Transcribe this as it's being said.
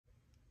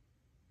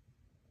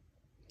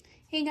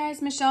Hey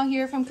guys, Michelle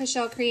here from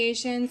Michelle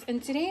Creations,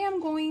 and today I'm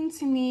going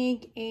to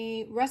make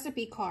a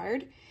recipe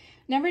card.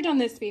 Never done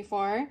this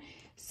before,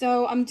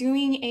 so I'm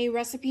doing a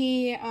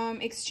recipe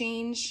card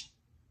exchange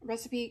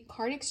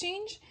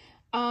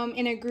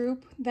in a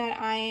group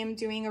that I am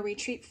doing a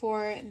retreat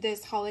for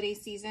this holiday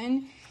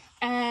season.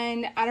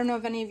 And I don't know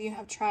if any of you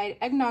have tried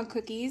eggnog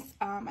cookies.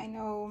 I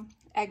know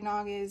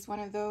eggnog is one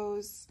of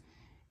those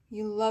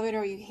you love it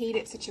or you hate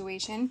it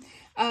situation.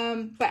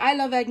 But I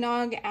love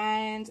eggnog,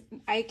 and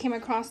I came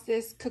across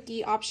this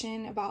cookie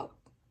option about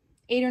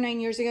 8 or 9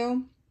 years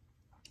ago.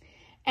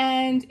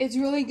 And it's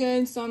really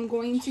good, so I'm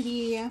going to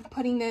be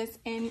putting this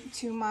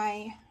into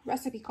my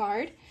recipe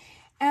card.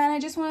 And I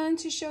just wanted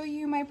to show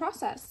you my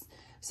process.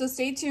 So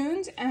stay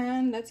tuned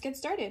and let's get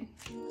started.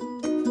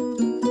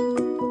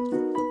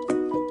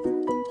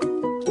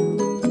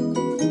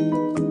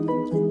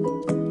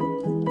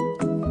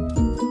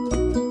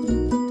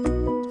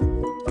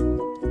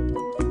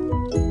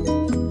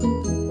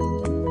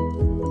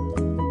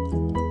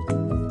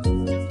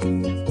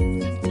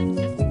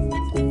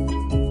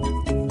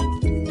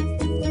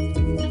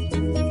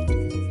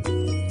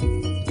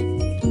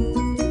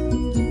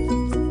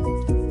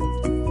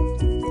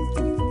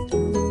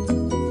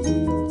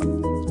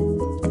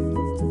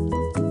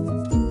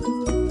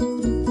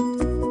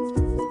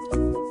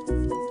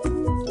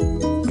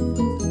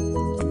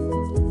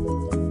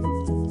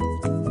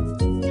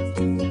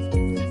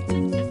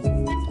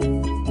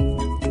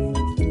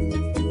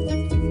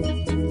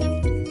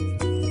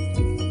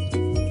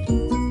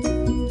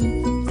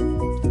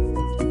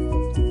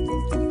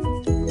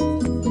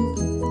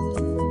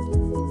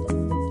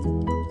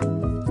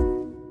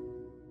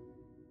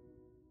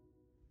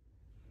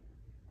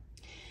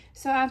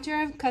 So after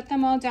I've cut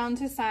them all down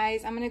to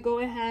size, I'm going to go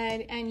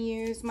ahead and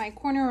use my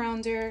corner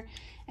rounder,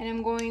 and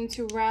I'm going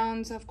to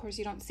round, of course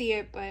you don't see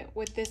it, but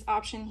with this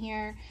option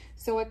here,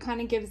 so it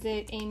kind of gives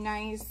it a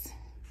nice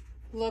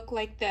look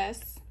like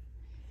this.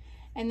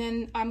 And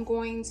then I'm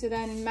going to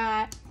then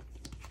mat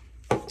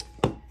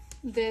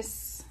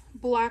this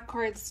black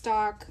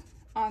cardstock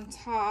on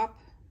top,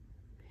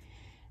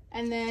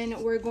 and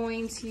then we're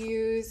going to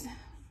use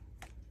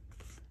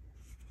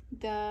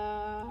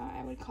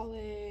I would call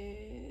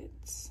it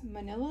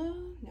manila?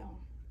 No.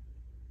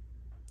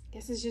 I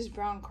guess it's just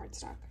brown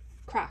cardstock.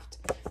 Kraft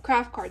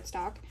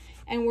cardstock.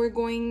 And we're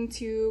going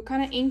to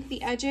kind of ink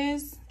the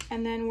edges,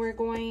 and then we're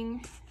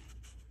going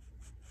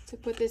to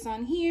put this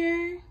on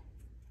here,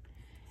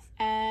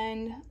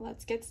 and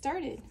let's get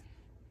started.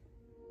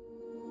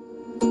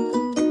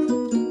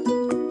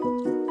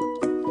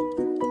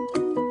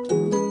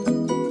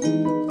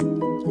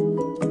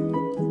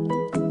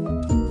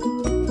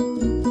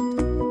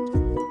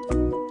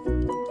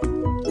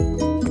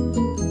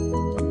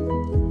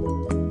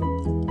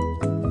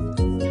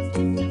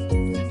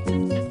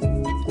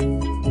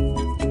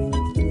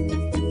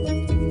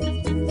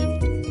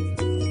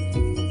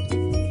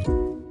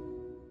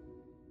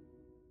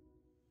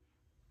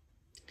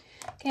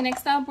 Okay,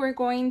 next up we're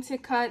going to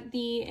cut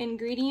the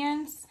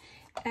ingredients,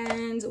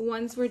 and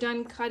once we're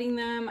done cutting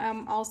them,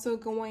 I'm also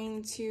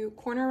going to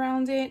corner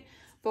round it,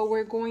 but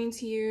we're going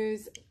to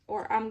use,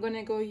 or I'm going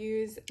to go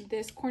use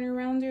this corner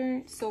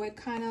rounder, so it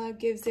kind of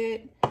gives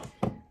it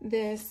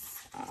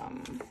this,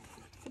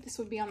 this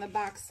would be on the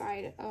back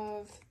side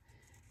of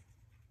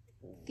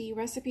the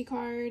recipe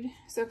card,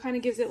 so it kind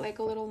of gives it like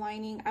a little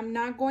lining. I'm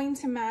not going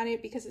to mat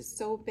it because it's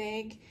so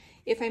big.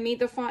 If I made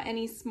the font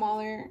any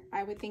smaller,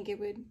 I would think it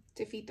would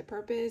defeat the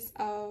purpose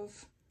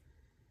of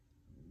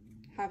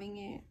having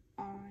it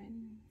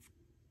on.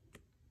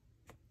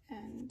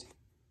 And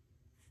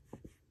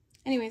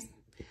anyways,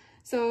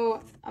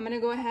 so I'm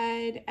gonna go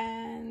ahead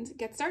and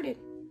get started.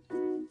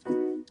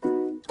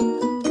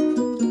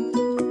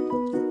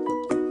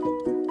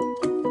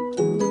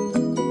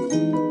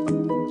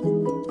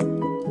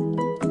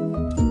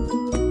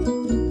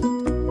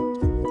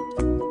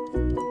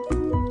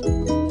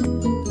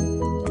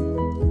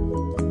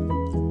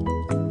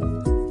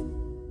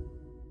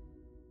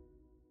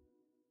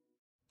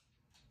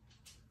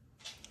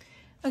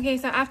 Okay,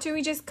 so after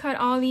we just cut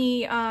all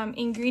the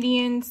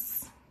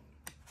ingredients,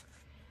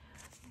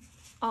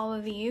 all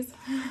of these,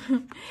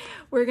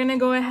 we're gonna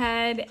go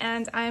ahead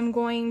and I'm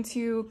going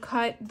to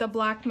cut the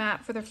black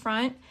mat for the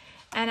front,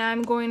 and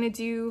I'm going to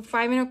do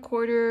 5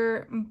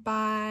 1/4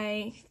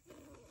 by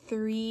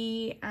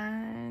 3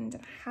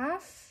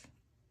 1/2,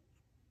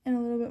 and a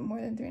little bit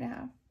more than 3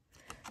 1/2.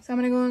 So I'm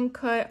gonna go and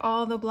cut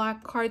all the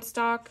black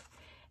cardstock,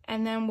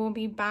 and then we'll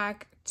be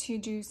back to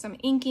do some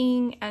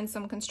inking and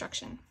some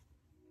construction.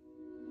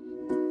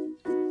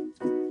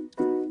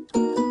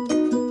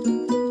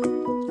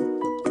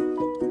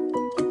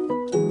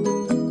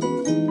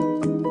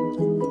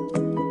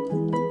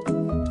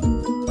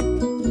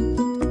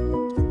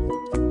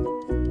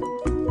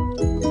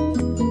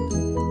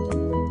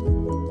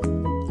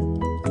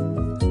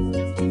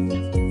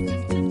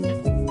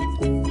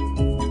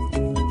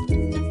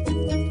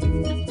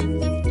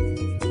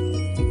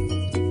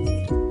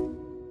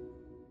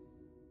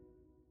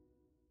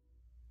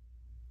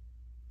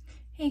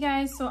 Hey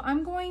guys, so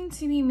I'm going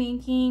to be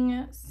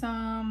making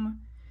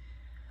some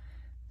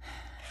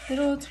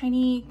little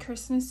tiny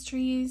Christmas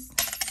trees,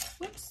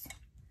 whoops,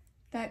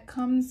 that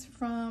comes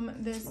from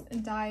this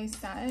die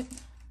set.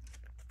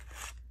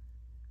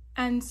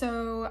 And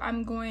so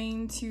I'm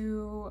going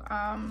to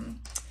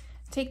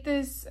take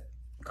this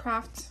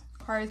Kraft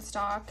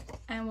Cardstock,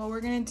 and what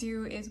we're gonna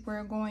do is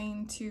we're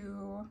going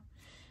to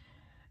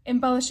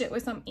embellish it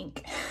with some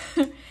ink.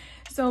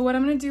 So what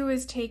I'm gonna do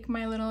is take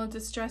my little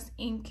distress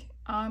ink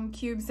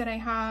cubes that I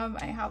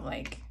have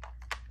like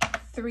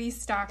 3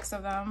 stacks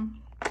of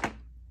them,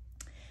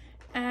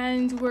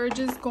 and we're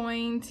just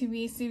going to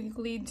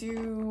basically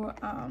do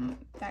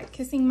that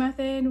kissing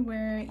method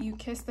where you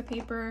kiss the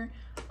paper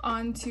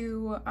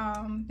onto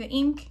the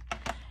ink,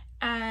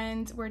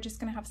 and we're just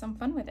gonna have some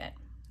fun with it.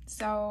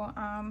 So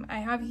I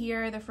have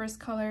here, the first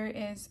color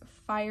is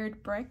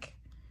Fired Brick,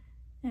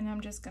 and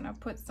I'm just gonna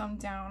put some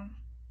down.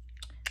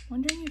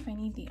 Wondering if I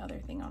need the other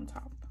thing on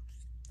top.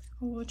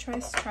 Well, we'll try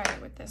it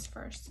with this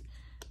first.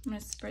 I'm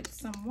gonna spritz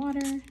some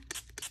water,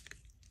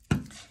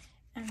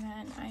 and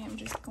then I am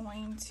just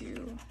going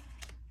to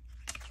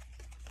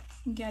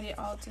get it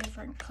all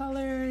different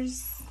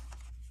colors.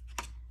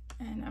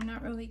 And I'm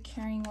not really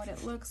caring what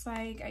it looks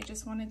like. I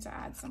just wanted to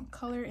add some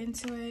color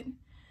into it.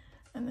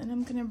 And then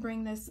I'm gonna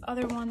bring this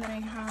other one that I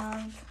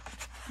have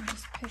and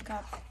just pick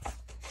up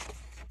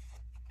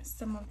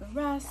some of the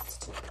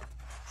rest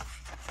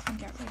and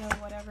get rid of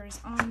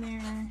whatever's on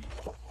there.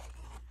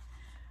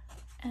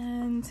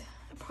 And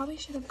I probably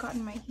should have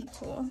gotten my heat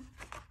tool,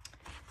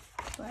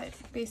 but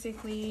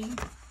basically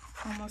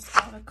almost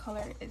all the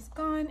color is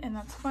gone, and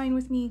that's fine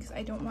with me because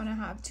I don't want to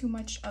have too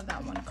much of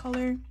that one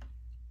color.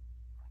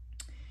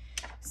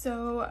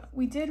 So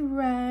we did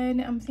red.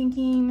 I'm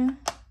thinking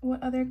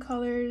what other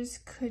colors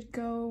could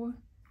go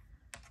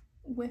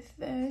with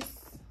this.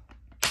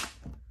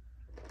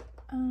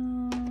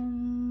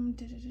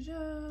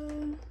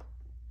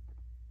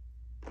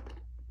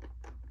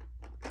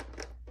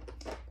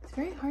 It's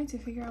very hard to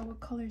figure out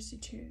what colors to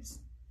choose.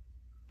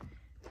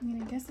 I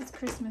mean, I guess it's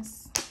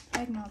Christmas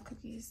eggnog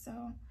cookies,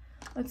 so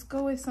let's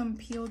go with some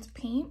peeled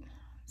paint.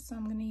 So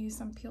I'm gonna use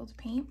some peeled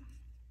paint,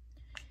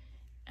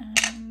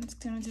 and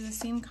gonna do the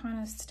same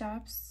kind of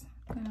steps.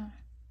 I'm gonna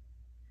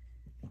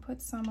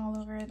put some all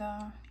over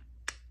the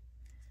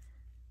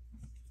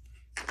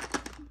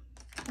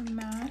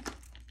mat.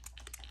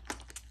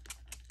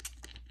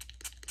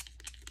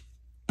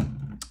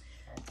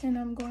 And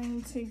I'm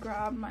going to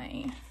grab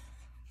my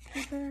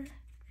paper.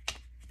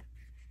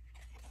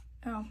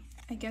 Oh,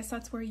 I guess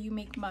that's where you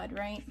make mud,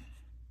 right?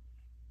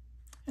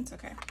 It's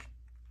okay.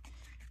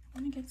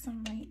 I'm gonna get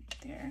some right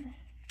there.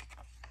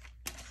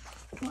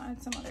 We'll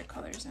add some other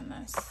colors in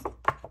this.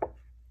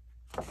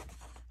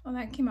 Well,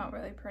 that came out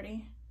really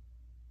pretty.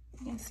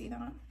 You can see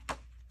that.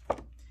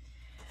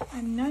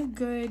 I'm not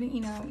good,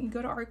 you know, you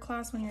go to art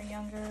class when you're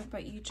younger,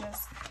 but you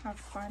just have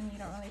fun. You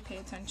don't really pay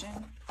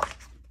attention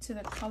to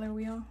the color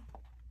wheel.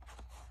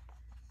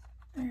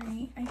 All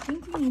right, I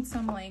think we need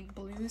some like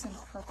blues and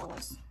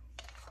purples.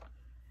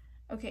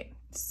 Okay,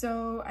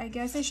 so I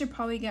guess I should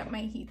probably get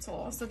my heat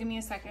tool. So give me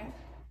a second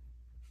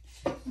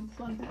and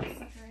plug that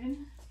sucker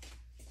in.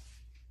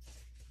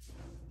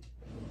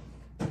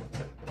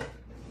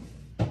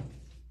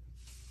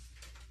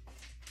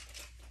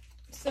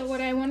 So what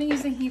I want to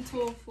use a heat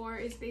tool for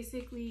is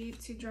basically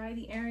to dry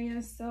the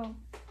area, so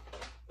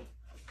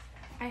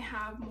I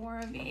have more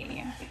of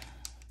a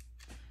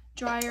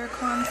drier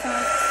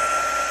concept.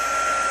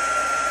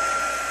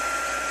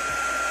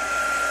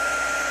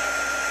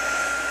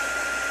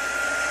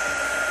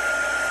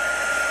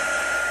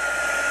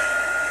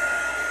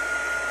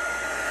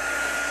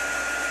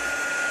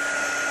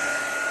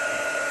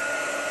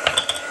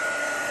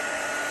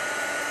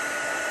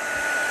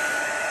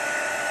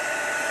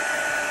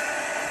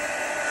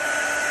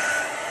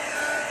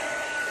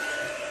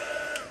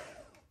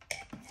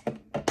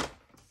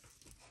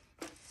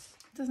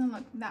 Doesn't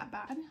look that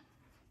bad.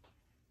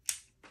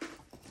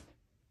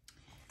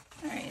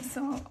 All right,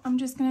 so I'm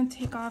just gonna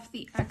take off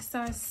the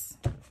excess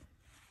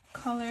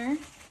color,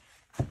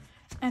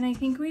 and I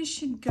think we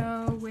should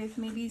go with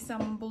maybe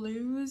some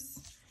blues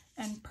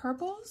and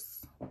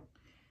purples.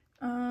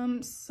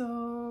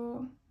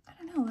 So I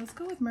don't know, let's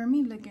go with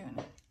Mermaid Lagoon.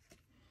 I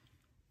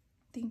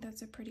think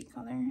that's a pretty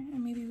color,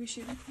 and maybe we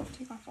should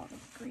take off all the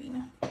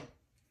green.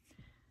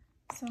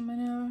 So I'm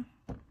gonna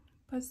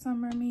put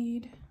some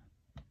Mermaid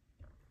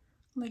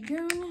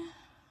Lagoon,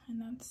 and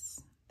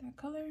that's that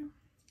color.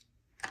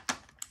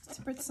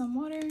 Spritz some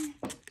water,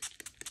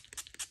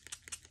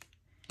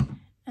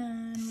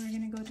 and we're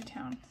gonna go to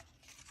town.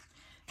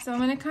 So I'm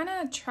gonna kind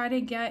of try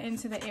to get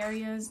into the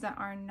areas that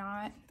are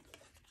not,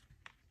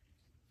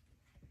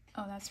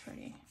 oh, that's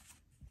pretty.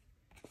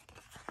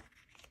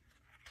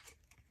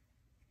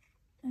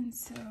 And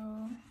so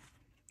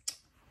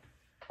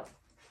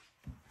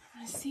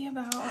I see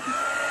about drawing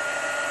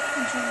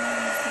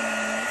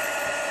this.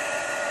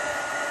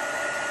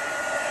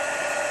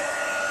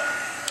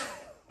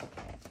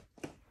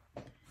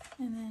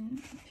 And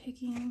then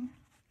picking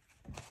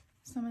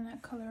some of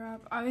that color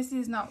up. Obviously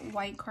it's not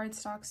white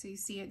cardstock, so you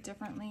see it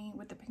differently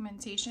with the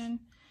pigmentation.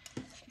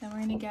 Then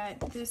we're gonna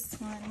get this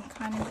one,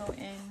 kind of go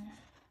in,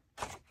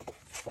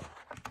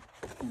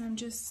 and I'm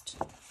just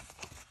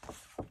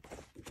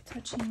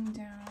touching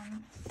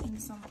down in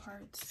some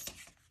parts.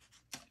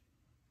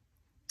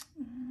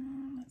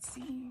 Let's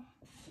see,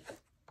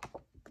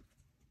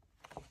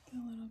 get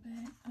a little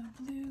bit of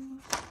blue.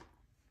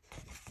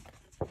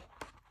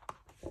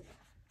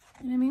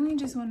 And I mainly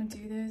just want to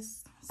do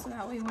this so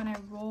that way when I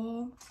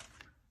roll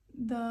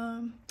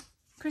the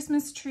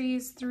Christmas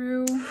trees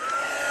through, I'm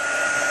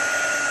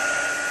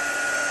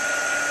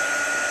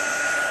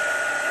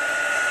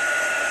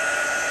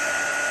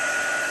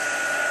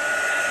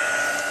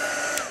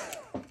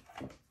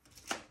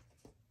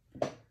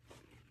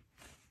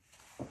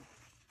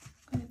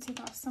going to take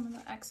off some of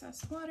the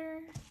excess water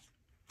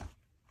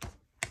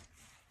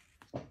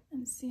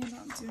and see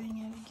about doing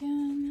it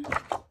again.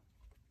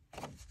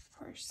 Of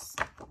course.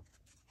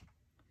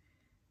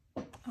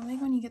 I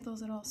like when you get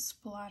those little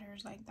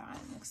splatters like that.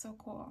 It looks so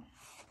cool.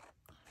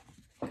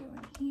 Go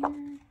in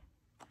here.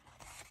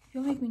 I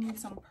feel like we need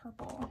some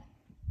purple.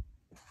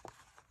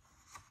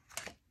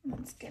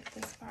 Let's get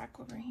this back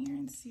over here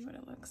and see what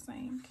it looks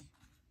like.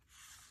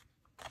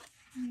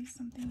 Maybe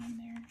something in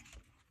there.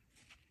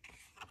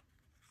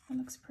 That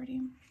looks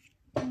pretty.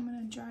 I'm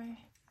gonna dry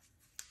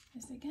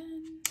this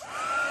again.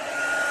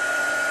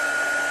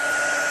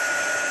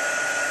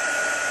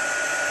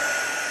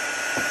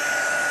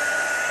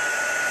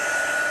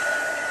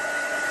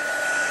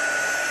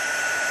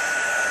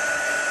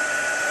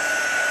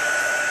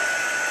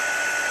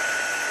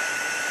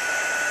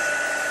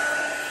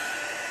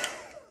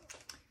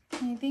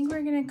 I think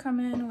we're gonna come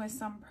in with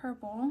some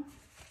purple.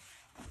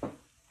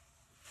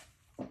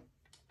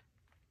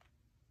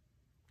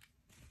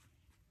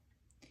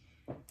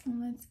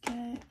 And let's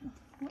get,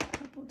 what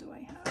purple do I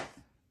have?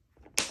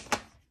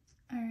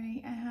 All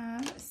right, I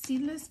have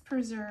Seedless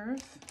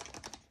Preserve.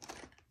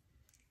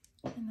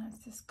 And that's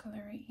this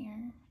color right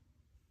here.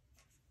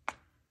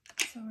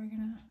 So we're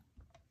gonna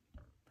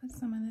put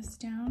some of this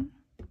down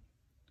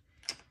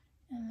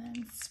and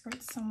then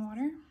spritz some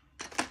water.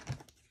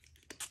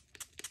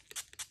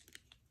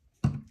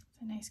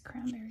 A nice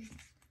cranberry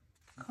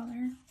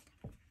color.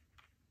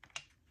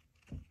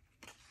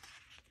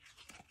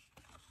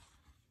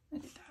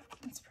 Look at that,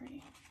 that's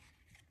pretty.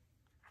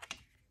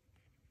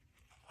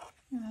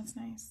 And that's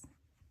nice.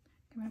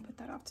 I'm gonna put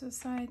that off to the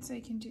side so I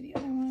can do the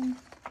other one.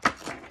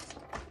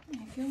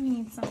 And I feel we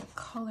need some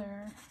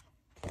color.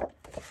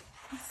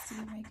 Let's see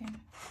if I can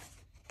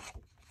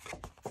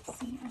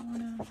see. I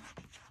wanna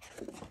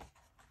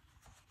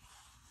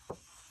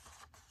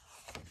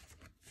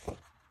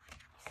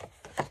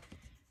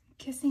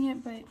kissing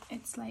it, but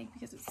it's like,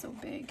 because it's so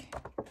big.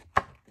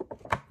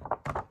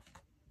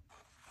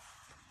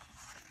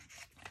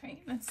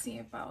 Alright, let's see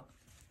about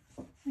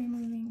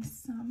removing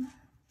some.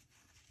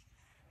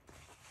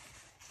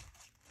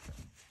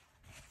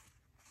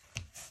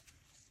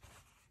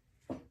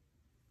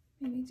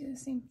 Maybe do the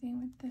same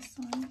thing with this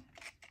one.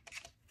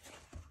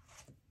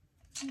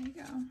 There you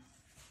go.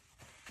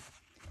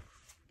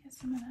 Get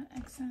some of that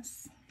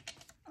excess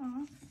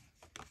off.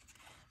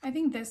 I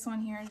think this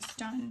one here is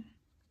done.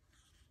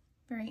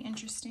 Very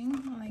interesting.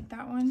 I like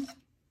that one.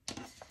 I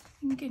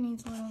think it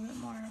needs a little bit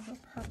more of a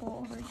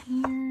purple over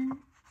here.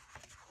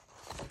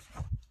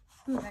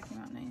 Ooh, that came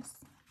out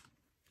nice.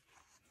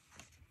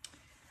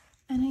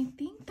 And I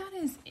think that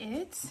is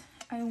it.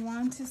 I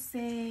want to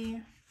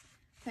say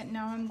that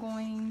now I'm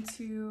going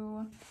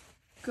to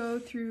go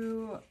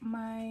through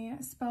my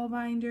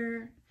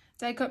Spellbinder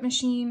die cut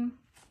machine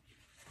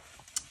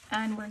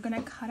and we're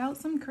gonna cut out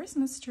some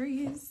Christmas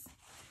trees.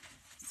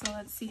 So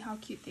let's see how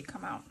cute they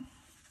come out.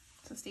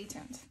 So stay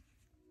tuned.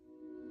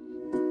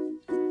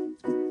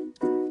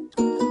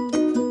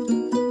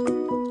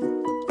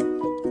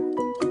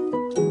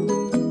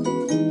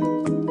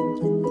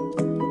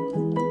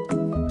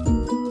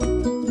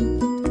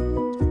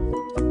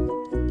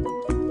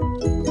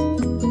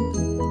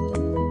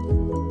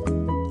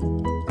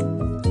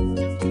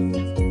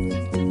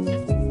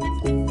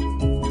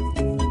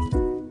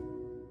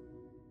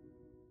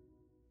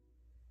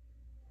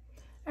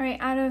 All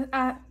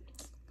right,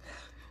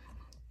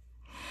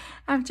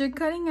 after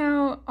cutting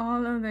out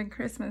all of the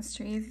Christmas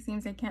trees, it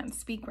seems I can't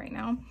speak right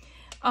now,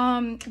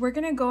 we're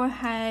gonna go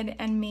ahead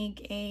and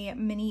make a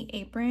mini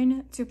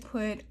apron to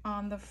put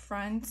on the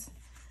front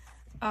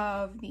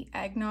of the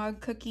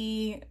eggnog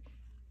cookie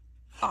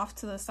off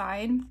to the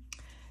side.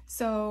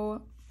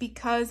 So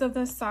because of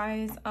the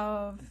size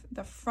of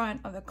the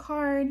front of the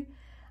card,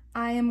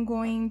 I am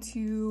going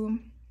to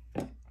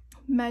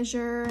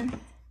measure,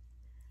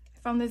 I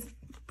found this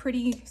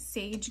pretty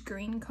sage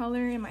green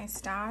color in my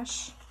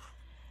stash,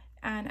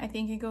 and I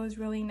think it goes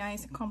really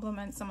nice and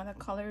complements some of the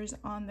colors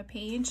on the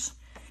page.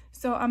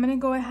 So I'm gonna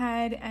go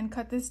ahead and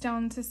cut this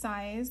down to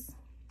size,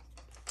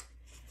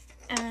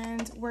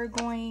 and we're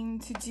going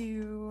to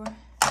do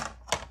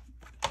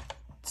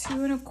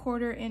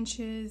 2¼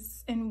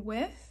 inches in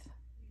width.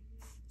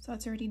 So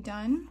that's already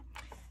done.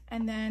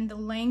 And then the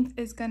length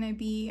is gonna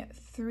be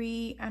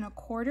 3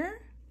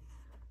 1/4.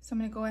 So I'm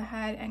gonna go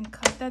ahead and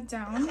cut that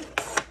down.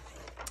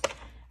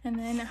 And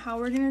then how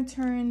we're gonna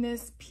turn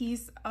this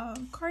piece of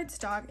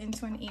cardstock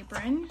into an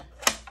apron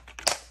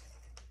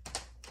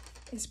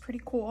is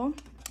pretty cool.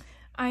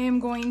 I am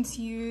going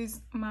to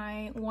use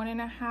my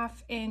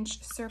 1.5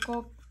 inch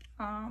circle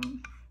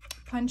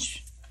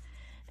punch,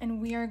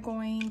 and we are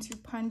going to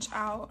punch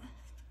out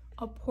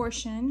a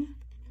portion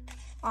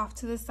off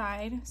to the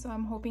side. So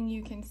I'm hoping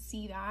you can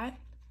see that.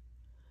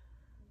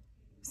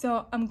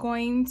 So I'm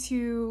going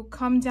to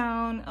come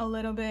down a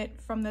little bit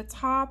from the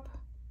top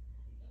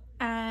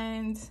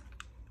and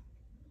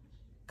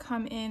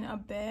come in a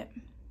bit.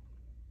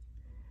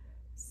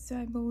 So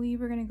I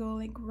believe we're gonna go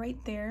like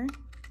right there.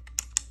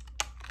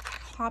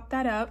 Pop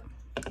that up.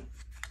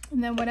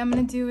 And then what I'm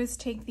gonna do is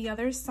take the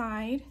other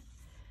side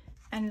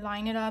and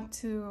line it up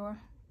to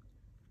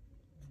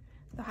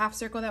the half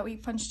circle that we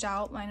punched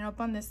out, line it up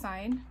on this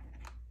side.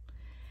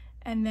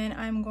 And then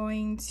I'm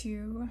going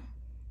to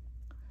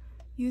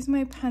use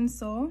my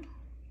pencil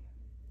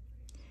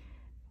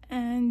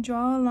and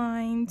draw a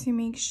line to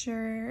make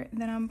sure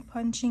that I'm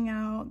punching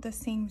out the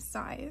same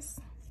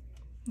size.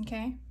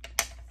 Okay,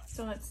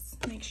 so let's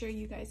make sure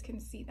you guys can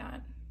see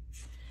that.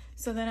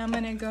 So then I'm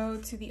gonna go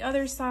to the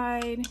other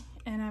side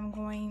and I'm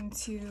going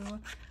to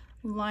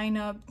line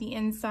up the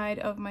inside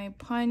of my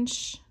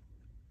punch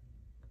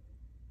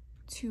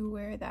to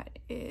where that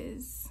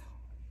is.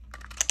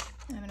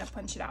 And I'm gonna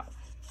punch it out.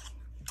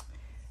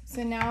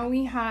 So now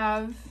we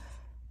have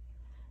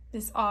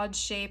this odd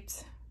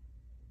shaped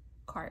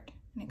card,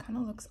 and it kind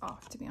of looks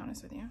off, to be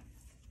honest with you.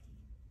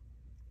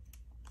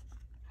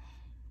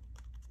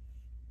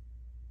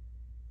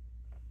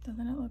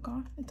 Doesn't it look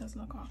off? It does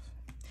look off.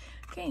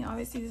 Okay,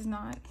 obviously this is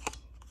not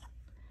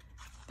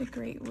the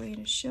great way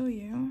to show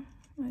you.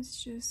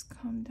 Let's just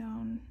come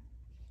down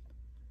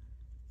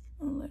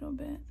a little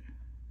bit.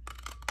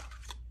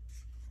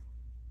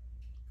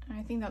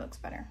 I think that looks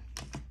better.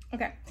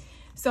 Okay,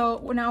 so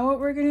now what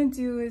we're gonna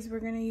do is we're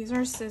gonna use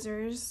our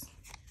scissors,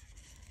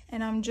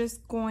 and I'm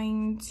just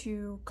going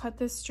to cut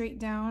this straight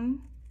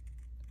down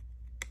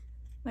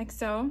like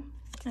so,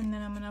 and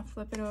then I'm gonna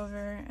flip it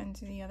over and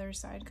to the other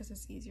side because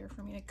it's easier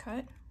for me to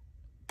cut.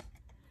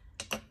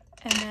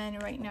 And then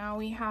right now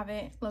we have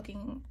it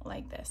looking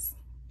like this.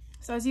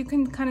 So as you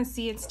can kind of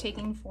see, it's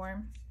taking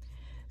form.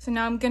 So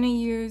now I'm gonna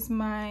use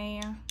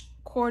my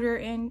quarter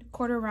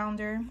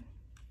rounder, and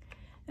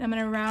I'm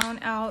gonna round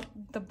out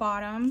the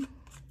bottom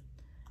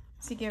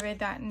to give it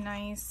that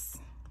nice,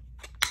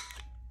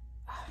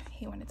 I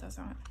hate when it does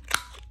that.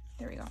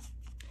 There we go.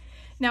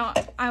 Now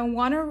I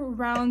wanna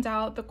round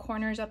out the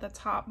corners at the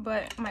top,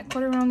 but my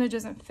quarter rounder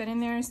doesn't fit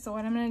in there. So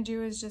what I'm gonna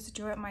do is just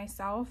do it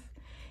myself.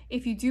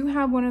 If you do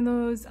have one of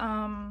those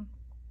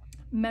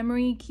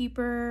memory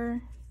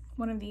keeper,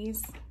 one of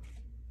these,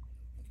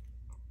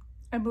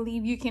 I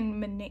believe you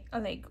can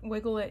like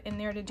wiggle it in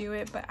there to do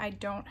it, but I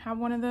don't have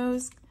one of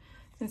those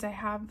since I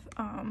have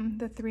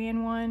the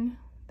 3-in-1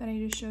 that I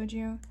just showed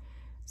you.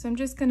 So I'm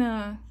just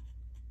gonna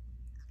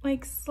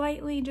like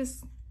slightly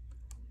just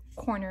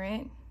corner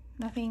it,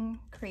 nothing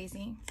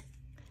crazy.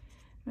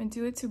 I'm gonna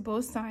do it to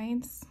both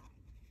sides.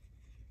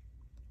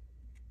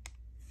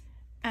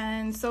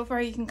 And so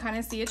far you can kind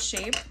of see its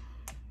shape.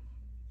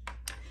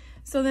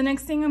 So the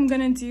next thing I'm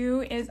gonna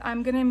do is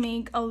I'm gonna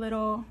make a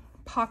little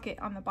pocket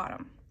on the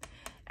bottom.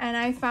 And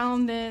I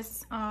found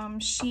this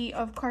sheet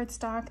of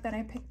cardstock that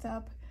I picked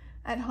up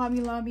at Hobby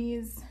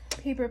Lobby's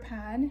paper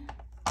pad.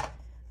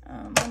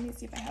 Let me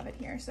see if I have it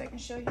here so I can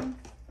show you.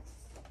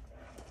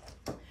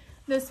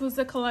 This was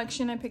the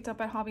collection I picked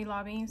up at Hobby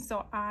Lobby.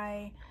 So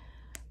I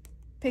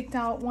picked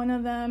out one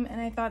of them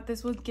and I thought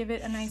this would give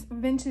it a nice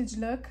vintage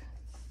look.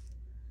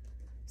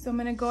 So I'm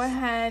gonna go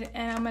ahead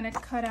and I'm gonna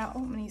cut out,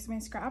 I'm gonna use my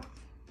scrap.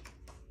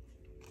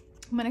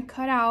 I'm gonna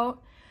cut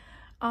out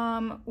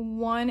 1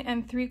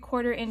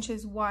 3/4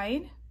 inches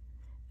wide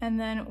and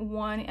then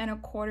 1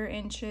 1/4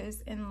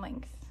 inches in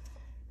length.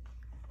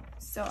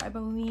 So I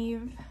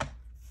believe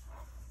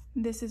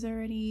this is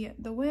already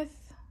the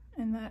width,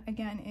 and that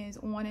again is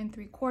 1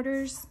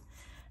 3/4.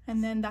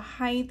 And then the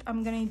height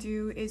I'm gonna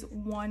do is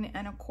 1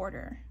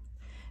 1/4.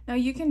 Now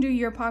you can do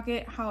your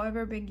pocket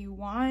however big you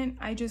want.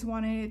 I just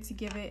wanted it to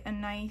give it a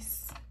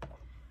nice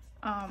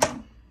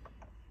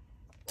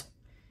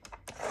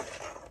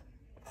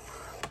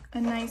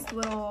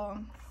little,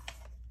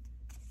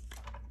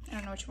 I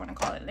don't know what you want to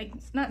call it, like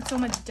not so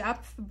much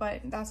depth,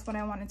 but that's what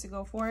I wanted to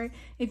go for.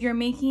 If you're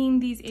making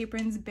these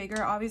aprons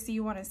bigger, obviously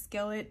you want to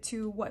scale it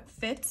to what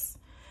fits.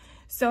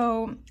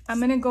 So I'm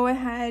gonna go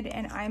ahead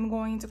and I'm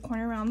going to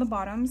corner around the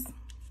bottoms,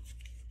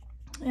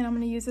 and I'm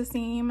gonna use the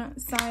same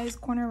size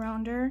corner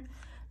rounder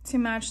to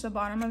match the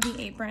bottom of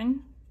the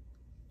apron.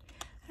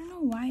 I don't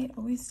know why it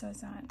always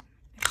does that.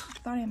 I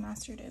thought I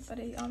mastered it, but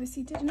I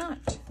obviously did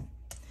not.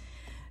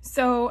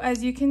 So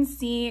as you can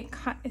see,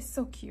 it's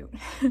so cute.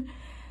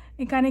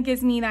 It kind of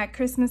gives me that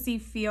Christmassy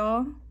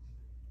feel.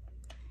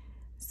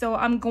 So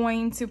I'm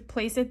going to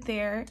place it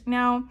there.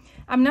 Now,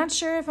 I'm not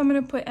sure if I'm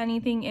going to put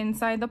anything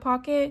inside the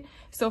pocket.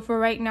 So for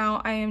right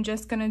now, I am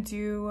just going to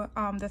do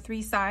the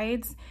 3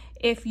 sides.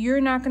 If you're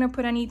not going to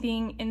put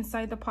anything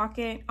inside the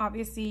pocket,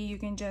 obviously you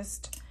can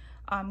just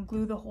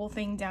glue the whole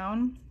thing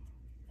down.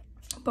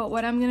 But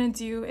what I'm going to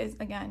do is,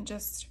 again,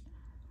 just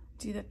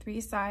do the 3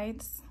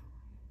 sides,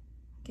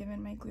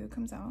 given my glue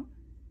comes out.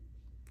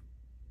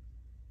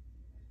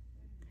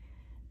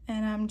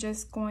 And I'm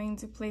just going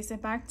to place it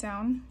back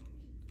down.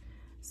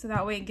 So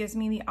that way it gives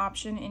me the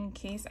option in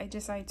case I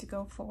decide to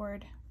go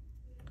forward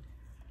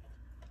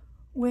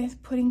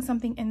with putting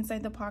something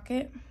inside the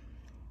pocket.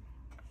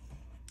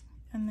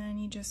 And then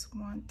you just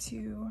want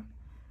to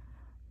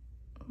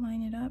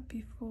line it up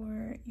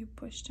before you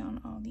push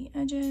down all the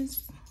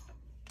edges.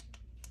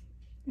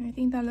 And I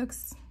think that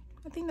looks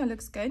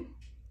good.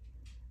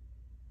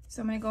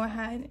 So I'm gonna go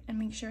ahead and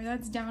make sure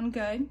that's down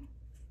good.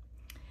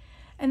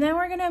 And then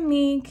we're gonna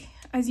make,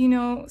 as you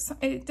know,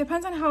 it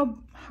depends on how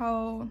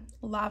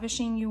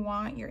lavishing you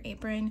want your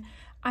apron.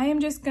 I am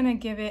just gonna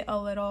give it a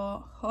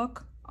little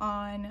hook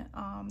on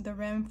the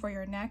rim for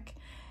your neck.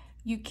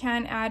 You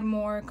can add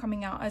more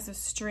coming out as a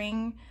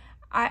string.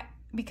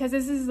 Because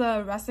this is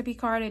a recipe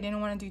card, I didn't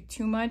want to do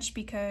too much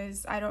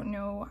because I don't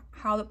know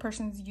how the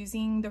person's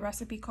using the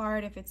recipe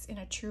card, if it's in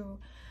a true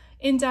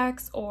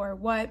index or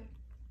what.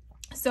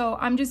 So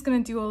I'm just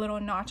gonna do a little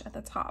notch at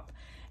the top.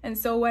 And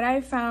so what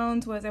I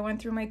found was I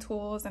went through my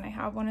tools and I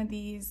have one of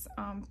these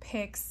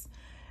picks.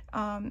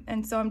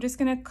 And so I'm just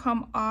gonna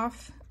come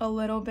off a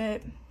little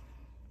bit,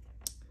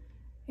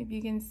 if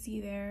you can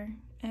see there,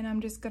 and I'm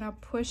just gonna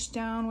push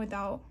down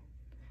without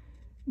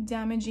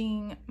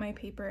damaging my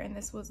paper. And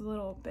this was a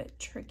little bit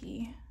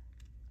tricky.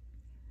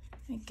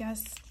 I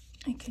guess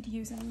I could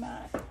use a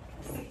mat.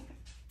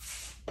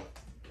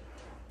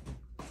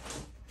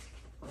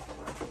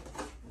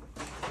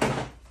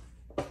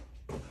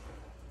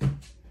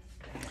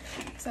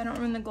 So I don't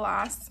ruin the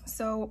glass.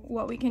 So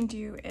what we can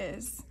do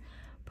is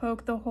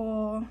poke the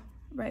hole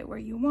right where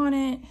you want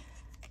it,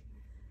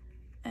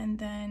 and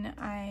then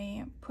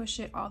I push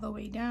it all the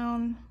way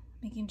down,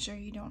 making sure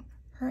you don't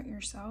hurt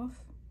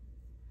yourself.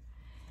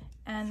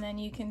 And then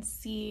you can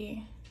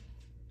see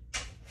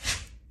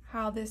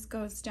how this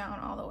goes down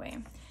all the way.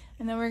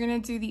 And then we're gonna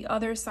do the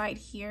other side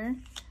here.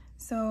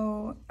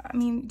 So, I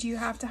mean, do you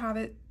have to have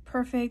it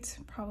perfect?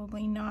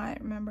 Probably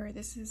not. Remember,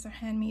 this is a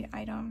handmade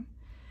item.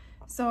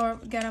 So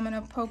again, I'm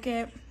gonna poke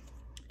it,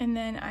 and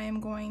then I am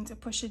going to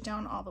push it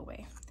down all the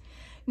way.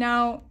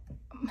 Now,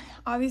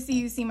 obviously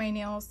you see my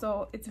nails,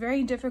 so it's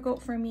very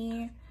difficult for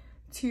me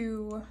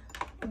to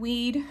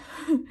weed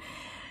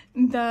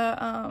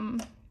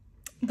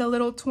the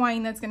little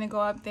twine that's gonna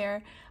go up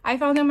there. I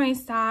found in my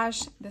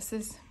stash, this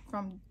is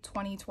from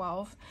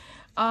 2012,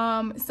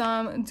 some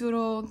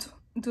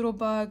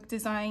doodlebug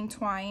design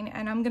twine,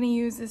 and I'm gonna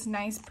use this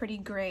nice pretty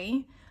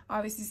gray.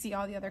 Obviously see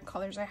all the other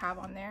colors I have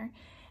on there.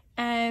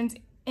 And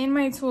in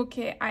my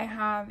toolkit, I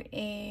have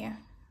a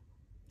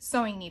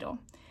sewing needle.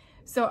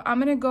 So I'm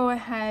gonna go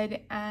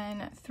ahead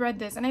and thread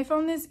this. And I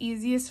found this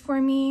easiest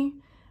for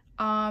me.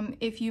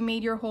 If you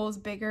made your holes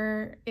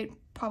bigger, it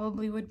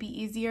probably would be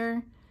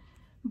easier.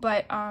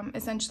 But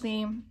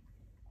essentially,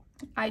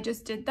 I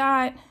just did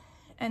that.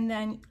 And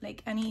then,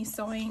 like any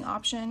sewing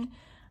option,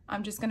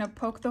 I'm just gonna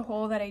poke the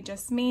hole that I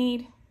just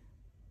made.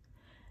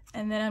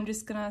 And then I'm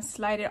just gonna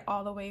slide it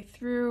all the way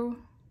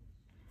through.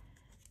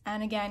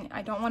 And again,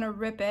 I don't wanna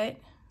rip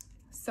it.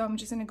 So I'm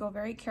just gonna go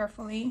very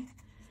carefully.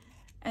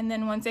 And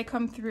then once I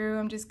come through,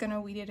 I'm just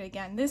gonna weed it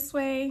again this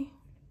way.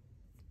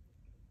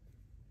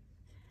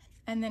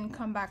 And then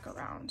come back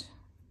around.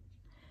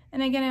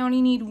 And again, I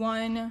only need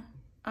one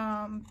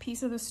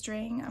piece of the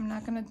string. I'm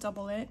not gonna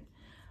double it,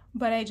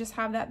 but I just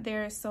have that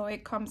there so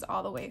it comes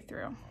all the way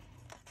through.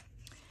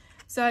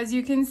 So as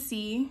you can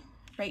see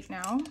right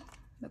now,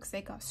 looks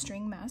like a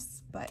string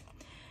mess, but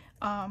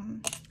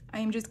I'm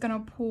just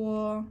gonna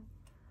pull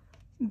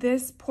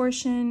this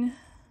portion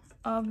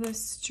of the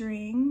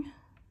string,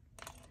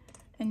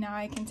 and now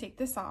I can take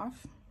this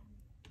off.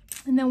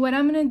 And then what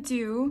I'm gonna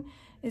do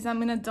is I'm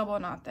gonna double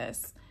knot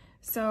this.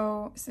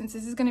 So since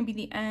this is gonna be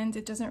the end,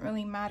 it doesn't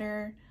really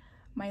matter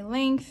my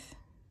length.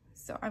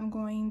 So I'm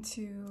going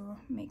to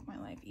make my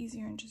life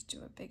easier and just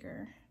do it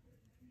bigger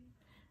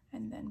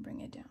and then bring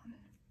it down.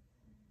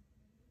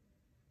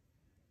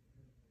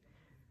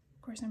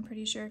 Of course, I'm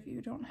pretty sure if you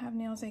don't have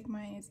nails like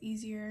mine, it's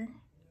easier.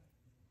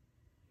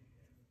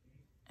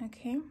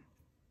 Okay,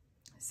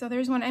 so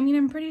there's one. I mean,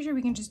 I'm pretty sure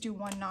we can just do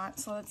one knot,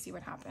 so let's see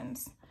what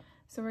happens.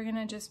 So we're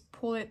gonna just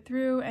pull it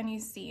through, and you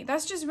see,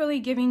 that's just really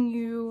giving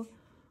you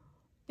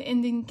the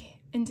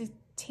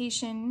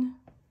indentation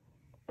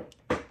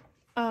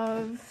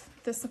of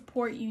the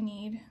support you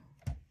need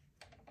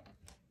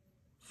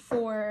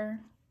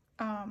for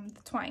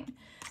the twine.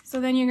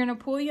 So then you're gonna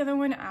pull the other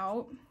one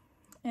out,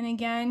 and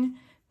again,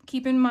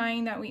 keep in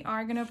mind that we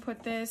are gonna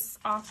put this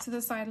off to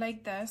the side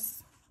like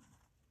this.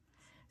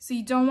 So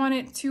you don't want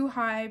it too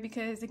high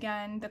because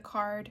again, the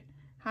card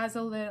has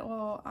a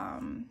little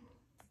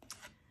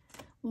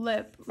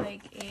lip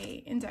like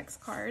a index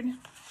card.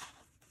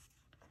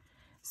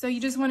 So you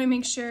just want to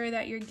make sure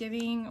that you're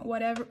giving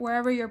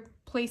wherever you're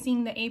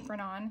placing the apron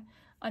on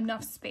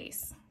enough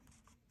space.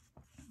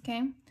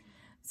 Okay,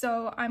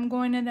 so I'm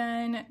going to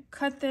then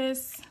cut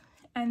this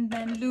and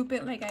then loop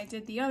it like I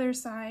did the other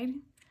side,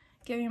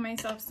 giving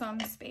myself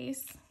some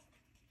space.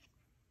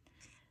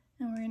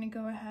 And we're going to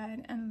go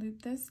ahead and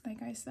loop this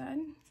like I said.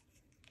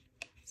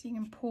 So you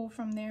can pull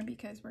from there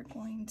because we're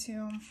going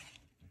to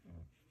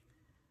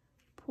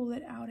pull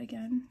it out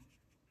again.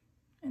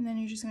 And then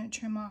you're just going to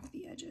trim off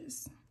the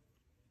edges.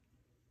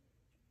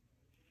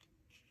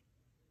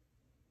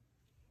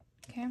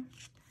 Okay,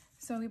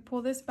 so we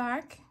pull this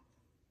back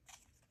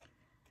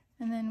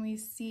and then we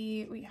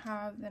see we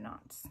have the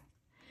knots.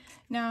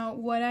 Now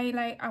what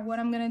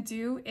I'm going to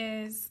do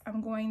is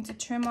I'm going to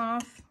trim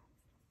off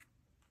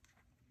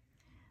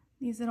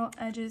these little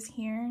edges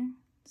here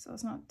so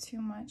it's not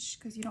too much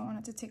because you don't want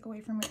it to take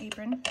away from your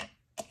apron.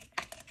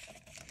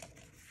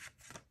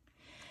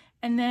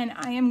 And then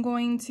I am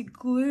going to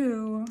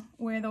glue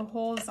where the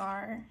holes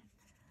are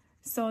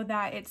so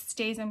that it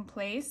stays in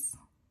place.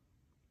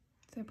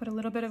 So I put a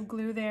little bit of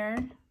glue there,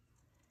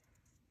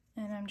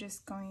 and I'm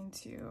just going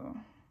to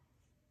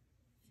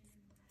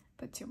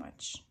put too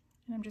much.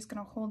 And I'm just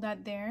gonna hold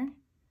that there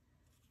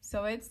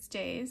so it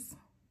stays.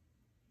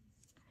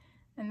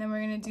 And then we're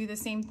gonna do the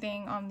same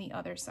thing on the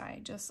other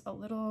side, just a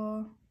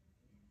little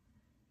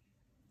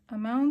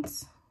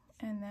amount,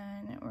 and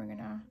then we're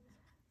gonna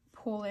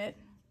pull it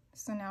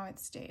so now it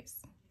stays.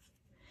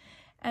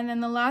 And then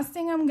the last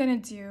thing I'm gonna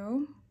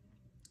do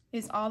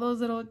is all those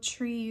little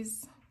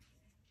trees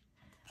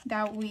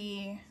that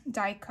we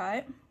die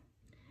cut.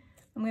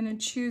 I'm gonna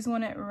choose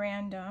one at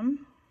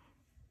random.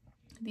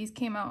 These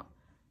came out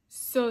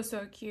so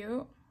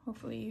cute.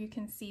 Hopefully you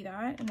can see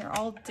that, and they're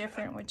all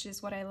different, which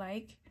is what I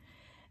like.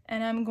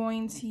 And I'm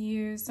going to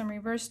use some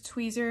reverse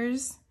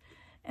tweezers,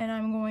 and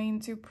I'm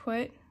going to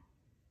put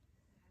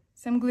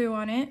some glue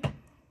on it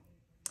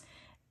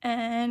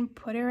and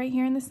put it right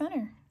here in the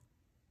center.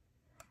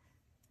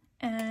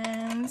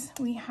 And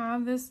we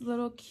have this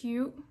little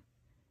cute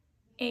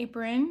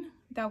apron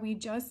that we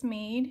just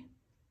made,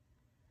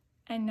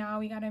 and now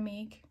we gotta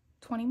make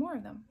 20 more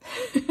of them.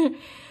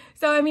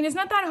 So I mean, it's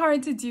not that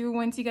hard to do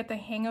once you get the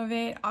hang of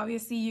it.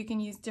 Obviously you can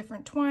use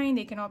different twine,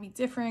 they can all be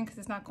different because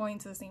it's not going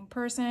to the same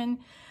person.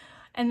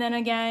 And then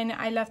again,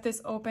 I left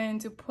this open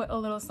to put a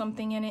little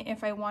something in it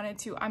if I wanted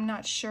to. I'm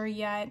not sure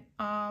yet,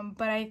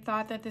 but I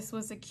thought that this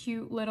was a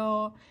cute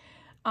little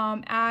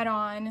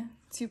add-on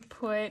to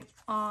put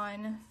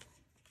on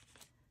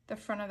the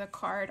front of the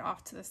card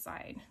off to the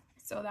side.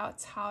 So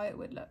that's how it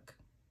would look.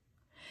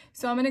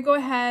 So I'm gonna go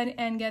ahead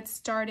and get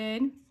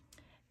started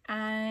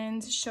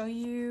and show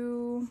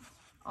you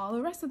all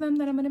the rest of them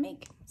that I'm gonna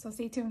make. So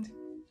stay tuned.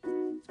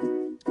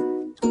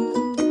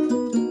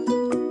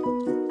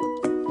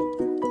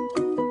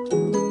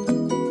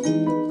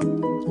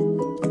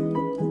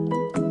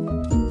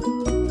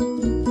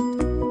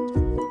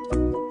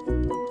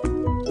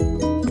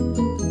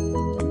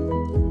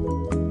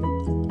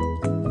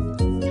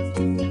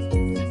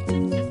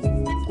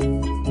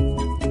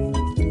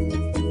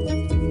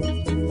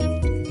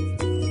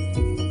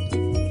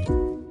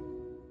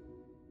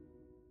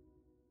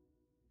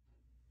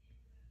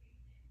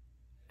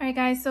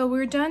 Alright guys, so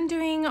we're done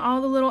doing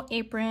all the little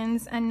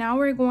aprons, and now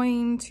we're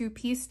going to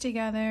piece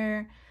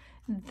together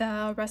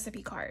the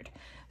recipe card.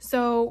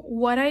 So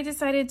what I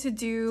decided to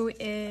do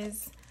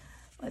is,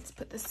 let's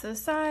put this to the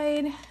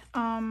side.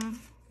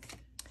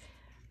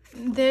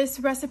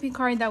 This recipe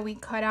card that we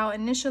cut out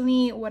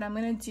initially, what I'm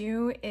going to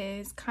do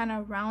is kind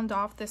of round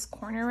off this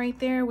corner right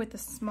there with the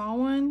small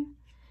one.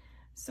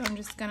 So I'm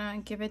just going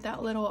to give it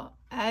that little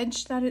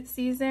edge that it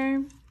sees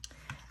there.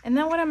 And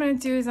then what I'm going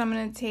to do is I'm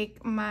going to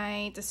take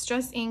my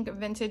Distress Ink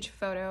vintage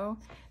photo,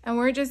 and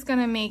we're just going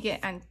to make it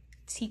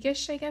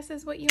antique-ish, I guess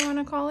is what you want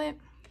to call it.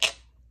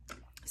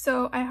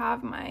 So I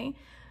have my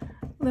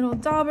little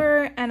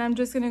dauber, and I'm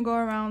just going to go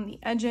around the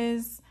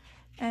edges,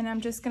 and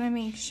I'm just going to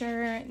make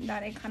sure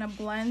that it kind of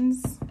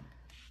blends.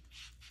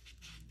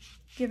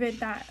 Give it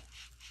that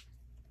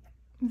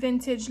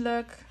vintage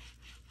look.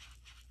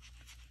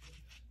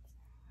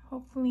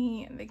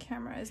 Hopefully the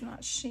camera is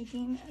not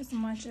shaking as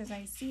much as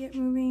I see it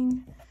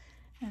moving.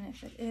 And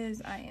if it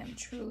is, I am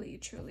truly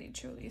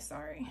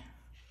sorry.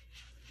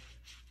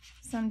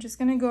 So I'm just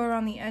gonna go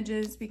around the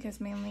edges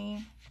because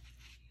mainly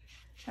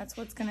that's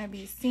what's gonna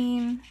be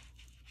seen.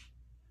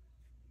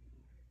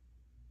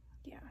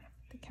 Yeah,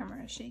 the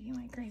camera is shaking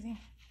like crazy.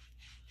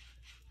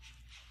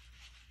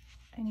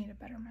 I need a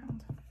better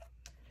mount.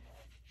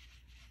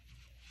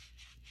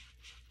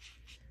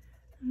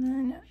 And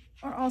then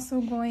we're also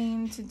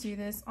going to do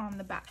this on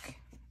the back.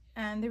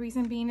 And the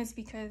reason being is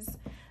because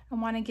I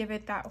want to give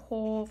it that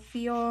whole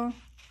feel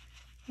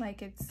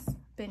like it's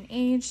been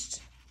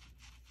aged.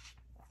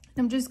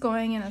 I'm just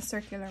going in a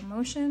circular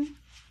motion.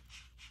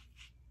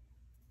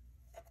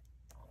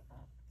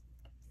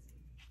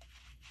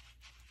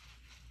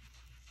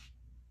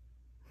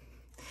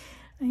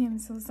 I am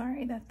so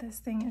sorry that this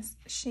thing is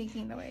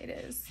shaking the way it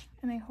is,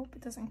 and I hope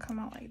it doesn't come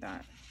out like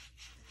that.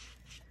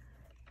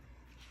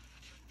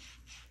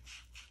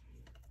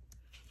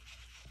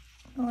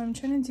 what I'm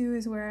trying to do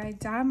is where I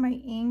dab my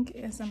ink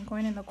is I'm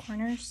going in the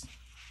corners.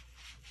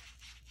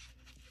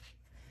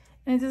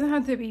 And it doesn't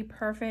have to be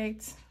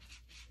perfect,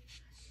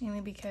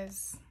 mainly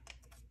because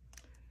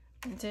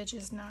vintage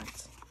is not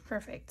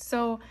perfect.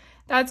 So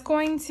that's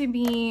going to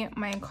be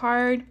my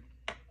card.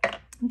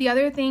 The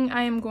other thing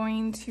I am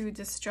going to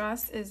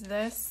distress is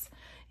this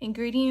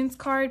ingredients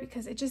card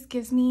because it just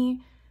gives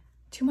me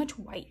too much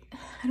white.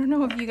 I don't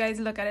know if you guys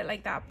look at it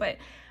like that, but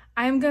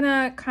I'm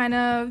gonna kind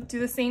of do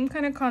the same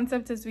kind of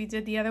concept as we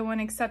did the other one,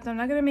 except I'm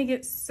not gonna make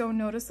it so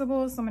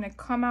noticeable. So I'm gonna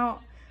come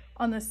out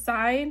on the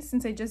side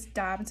since I just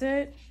dabbed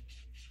it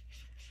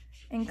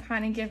and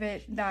kind of give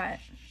it that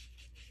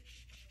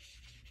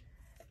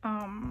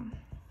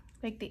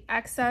like the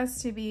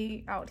excess to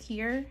be out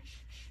here,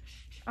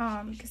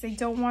 because I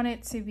don't want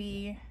it to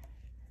be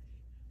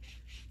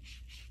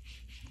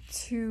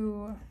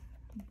too,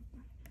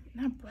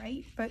 not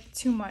bright, but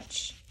too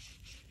much.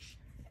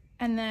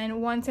 And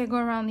then once I go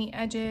around the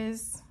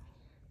edges,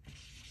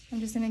 I'm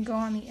just gonna go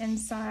on the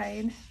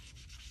inside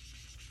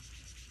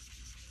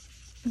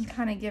and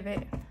kind of give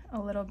it a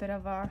little bit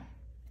of a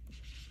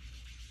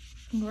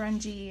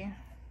grungy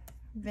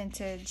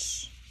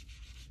vintage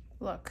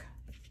look.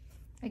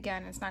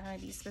 Again, it's not going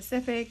to be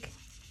specific.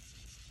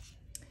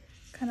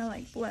 Kind of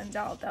like blend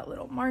out that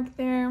little mark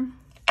there.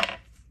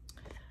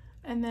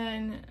 And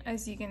then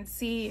as you can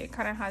see, it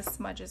kind of has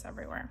smudges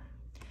everywhere.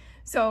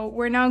 So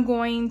we're now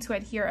going to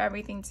adhere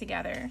everything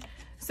together.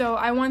 So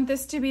I want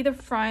this to be the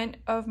front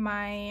of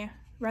my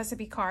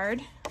recipe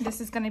card.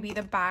 This is going to be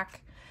the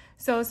back.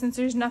 So since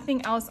there's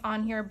nothing else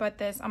on here but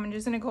this, I'm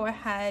just going to go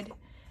ahead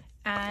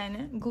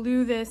and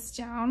glue this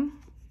down.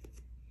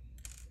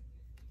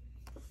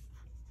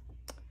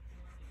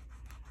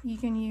 You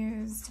can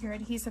use your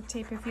adhesive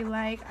tape if you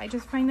like. I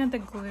just find that the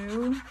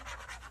glue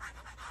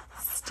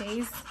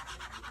stays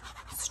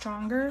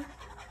stronger.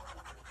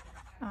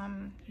 I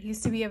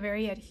used to be a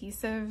very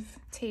adhesive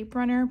tape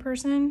runner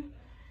person,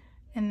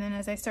 and then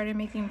as I started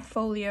making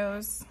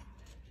folios,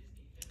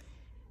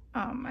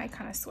 I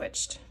kind of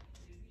switched.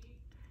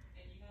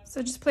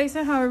 So just place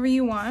it however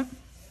you want.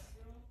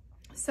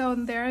 So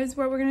there is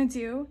what we're gonna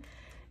do.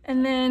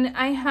 And then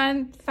I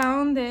had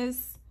found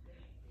this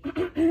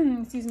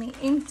excuse me,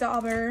 ink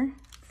dauber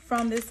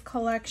from this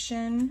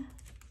collection.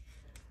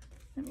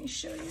 Let me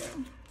show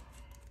you.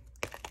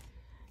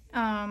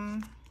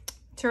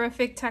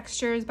 Terrific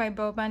Textures by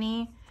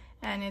BoBunny,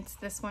 and it's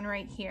this one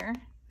right here.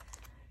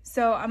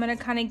 So I'm gonna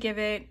kind of give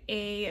it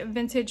a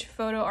vintage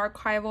photo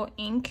archival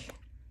ink.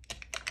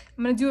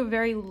 I'm gonna do it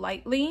very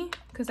lightly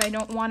because I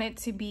don't want it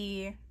to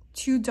be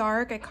too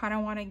dark. I kind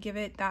of want to give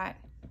it that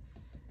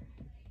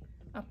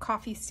a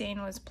coffee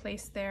stain was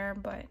placed there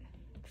but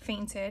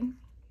fainted.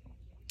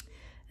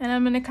 And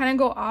I'm gonna kind of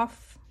go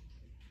off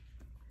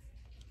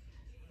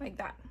like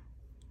that.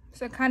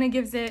 So it kind of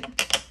gives it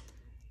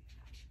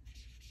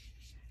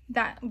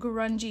that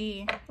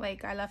grungy,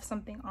 like I left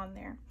something on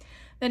there.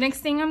 The next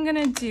thing I'm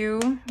gonna do,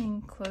 let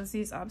me close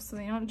these up so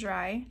they don't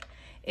dry,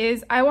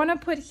 is I wanna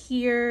put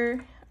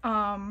here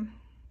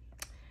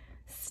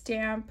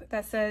stamp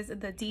that says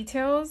the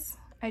details.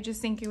 I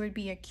just think it would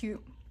be a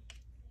cute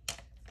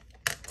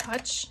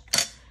touch.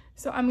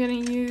 So I'm gonna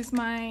use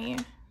my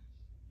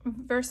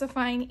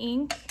VersaFine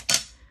ink.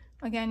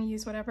 Again,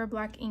 use whatever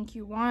black ink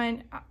you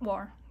want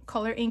or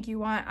color ink you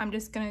want. I'm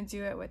just gonna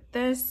do it with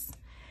this,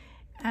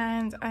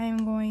 and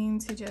I'm going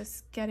to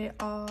just get it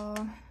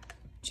all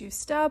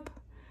juiced up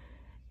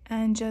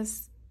and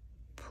just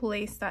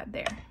place that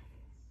there.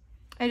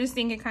 I just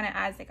think it kind of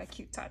adds like a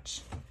cute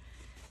touch.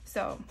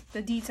 So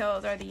the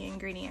details are the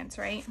ingredients,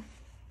 right?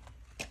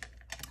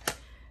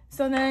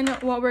 So then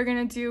what we're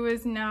gonna do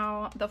is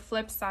now the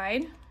flip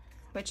side,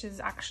 which is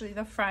actually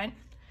the front.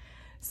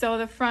 So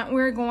the front,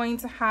 we're going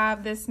to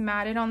have this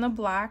matted on the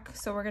black.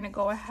 So we're gonna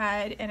go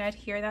ahead and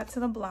adhere that to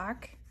the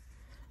black.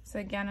 So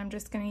again, I'm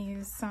just gonna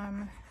use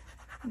some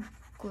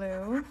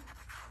glue.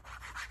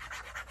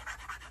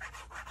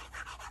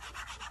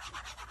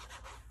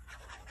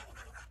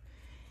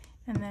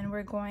 And then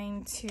we're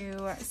going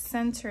to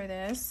center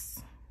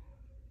this.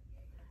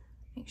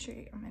 Make sure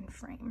I'm in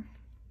frame.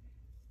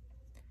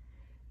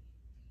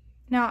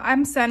 Now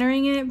I'm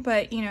centering it,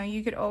 but you know,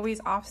 you could always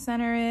off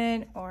center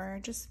it or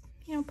just,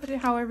 you know, put it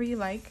however you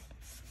like.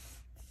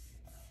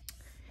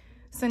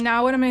 So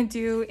now what I'm going to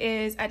do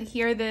is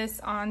adhere this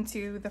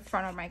onto the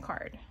front of my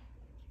card,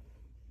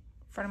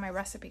 front of my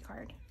recipe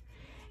card.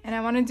 And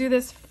I want to do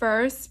this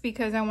first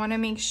because I want to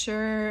make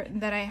sure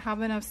that I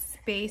have enough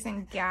space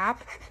and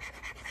gap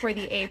for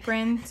the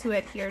apron to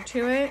adhere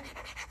to it.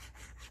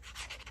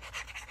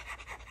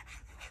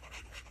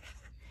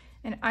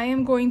 And I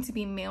am going to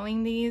be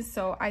mailing these,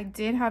 so I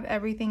did have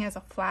everything as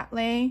a flat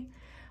lay,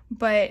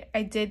 but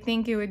I did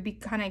think it would be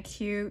kind of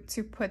cute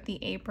to put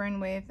the apron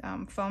with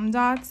foam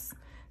dots.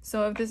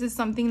 So if this is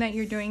something that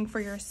you're doing for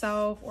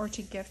yourself or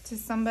to gift to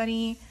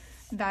somebody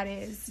that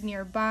is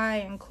nearby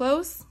and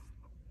close,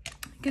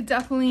 you could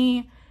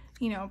definitely,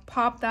 you know,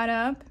 pop that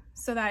up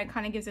so that it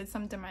kind of gives it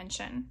some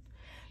dimension.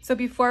 So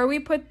before we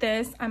put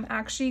this, I'm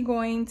actually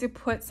going to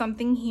put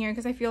something here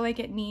because I feel like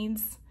it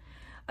needs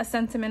a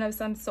sentiment of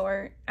some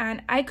sort,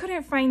 and I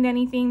couldn't find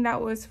anything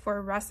that was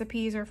for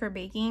recipes or for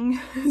baking.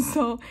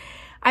 So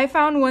I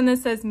found one that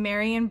says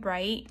Merry and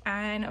Bright,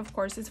 and of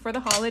course it's for the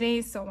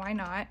holidays, so why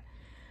not?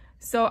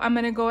 So I'm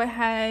gonna go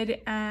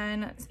ahead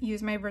and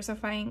use my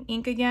VersaFine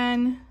ink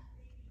again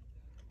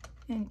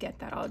and get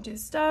that all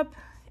juiced up,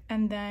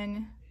 and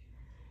then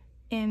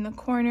in the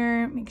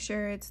corner make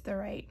sure it's the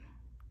right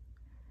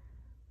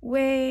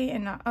way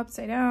and not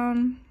upside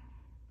down.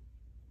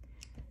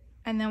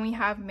 And then we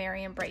have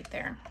Merry and Bright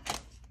there.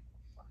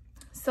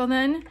 So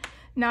then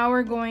now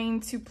we're going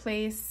to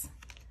place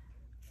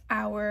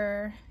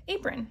our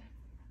apron.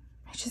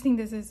 I just think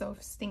this is so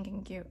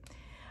stinking cute.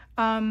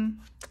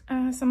 Some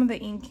of the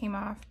ink came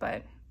off,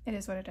 but it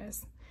is what it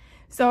is.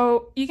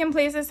 So you can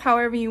place this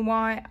however you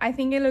want. I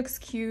think it looks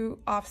cute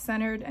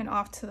off-centered and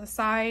off to the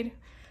side.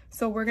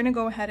 So we're gonna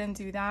go ahead and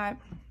do that.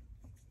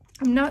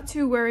 I'm not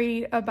too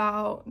worried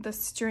about the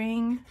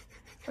string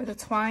or the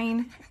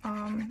twine.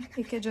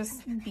 It could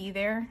just be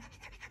there.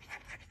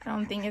 I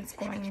don't think it's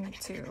going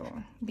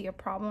to be a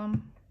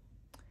problem.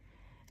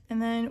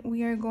 And then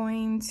we are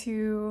going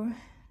to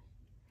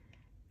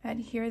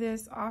adhere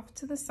this off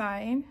to the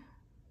side.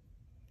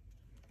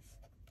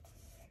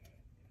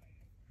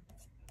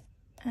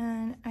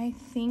 And I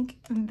think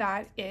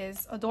that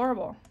is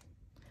adorable.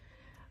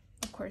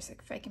 Of course,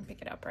 if I can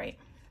pick it up right.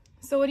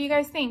 So what do you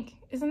guys think?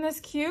 Isn't this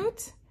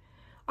cute?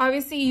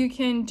 Obviously, you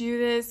can do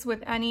this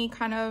with any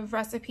kind of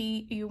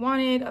recipe you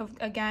wanted.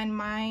 Again,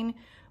 mine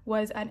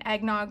was an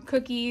eggnog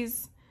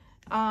cookies,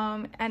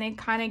 and it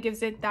kind of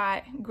gives it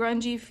that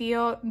grungy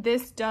feel.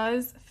 This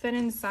does fit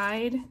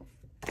inside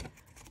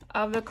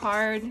of the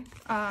card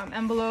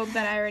envelope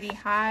that I already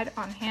had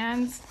on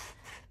hand.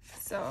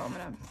 So I'm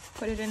gonna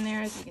put it in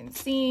there, as you can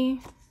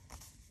see,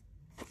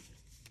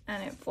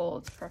 and it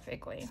folds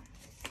perfectly.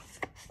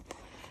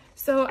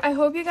 So I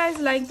hope you guys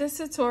like this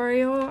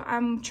tutorial.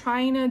 I'm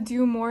trying to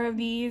do more of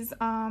these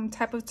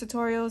type of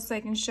tutorials so I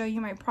can show you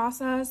my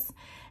process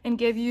and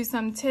give you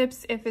some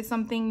tips if it's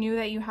something new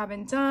that you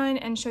haven't done,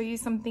 and show you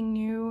something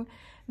new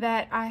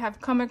that I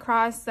have come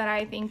across that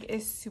I think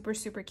is super,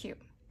 super cute.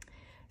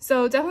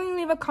 So definitely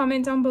leave a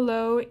comment down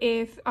below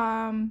if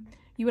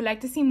you would like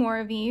to see more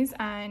of these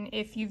and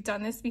if you've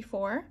done this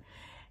before.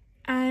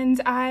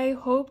 And I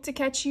hope to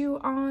catch you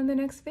on the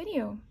next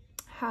video.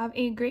 Have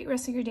a great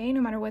rest of your day, no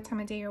matter what time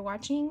of day you're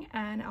watching,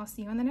 and I'll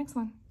see you on the next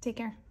one. Take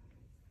care.